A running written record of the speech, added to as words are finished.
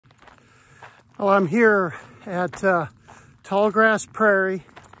Well, I'm here at Tallgrass Prairie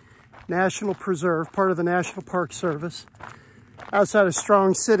National Preserve, part of the National Park Service, outside of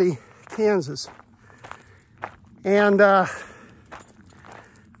Strong City, Kansas. And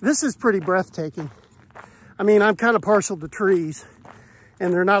this is pretty breathtaking. I mean, I'm kind of partial to trees,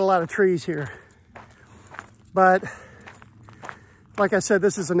 and there are not a lot of trees here. But like I said,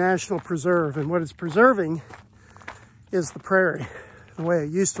 this is a national preserve, and what it's preserving is the prairie, the way it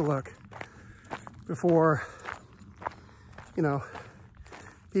used to look before, you know,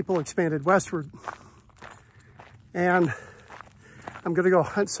 people expanded westward. And I'm gonna go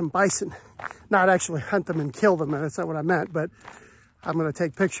hunt some bison. Not actually hunt them and kill them, that's not what I meant, but I'm gonna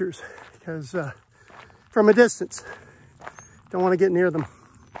take pictures because from a distance, don't wanna get near them.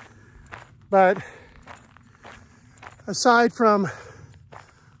 But aside from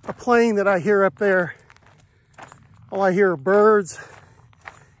a plane that I hear up there, all I hear are birds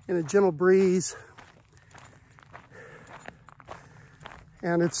and a gentle breeze.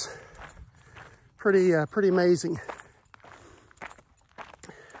 And it's pretty amazing.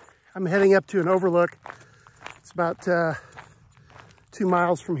 I'm heading up to an overlook. It's about 2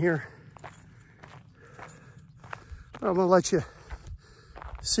 miles from here. I'm gonna let you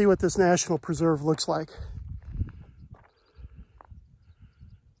see what this national preserve looks like.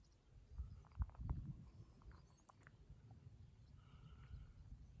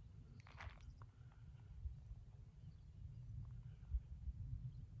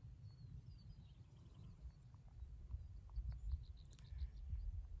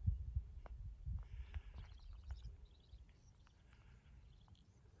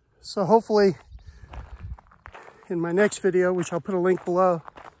 So hopefully in my next video, which I'll put a link below,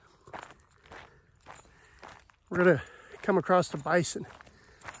 we're gonna come across the bison.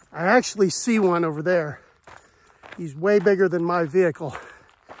 I actually see one over there. He's way bigger than my vehicle.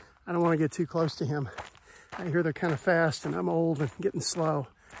 I don't want to get too close to him. I hear they're kind of fast and I'm old and getting slow.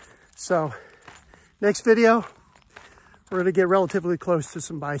 So next video, we're gonna get relatively close to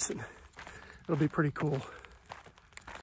some bison. It'll be pretty cool.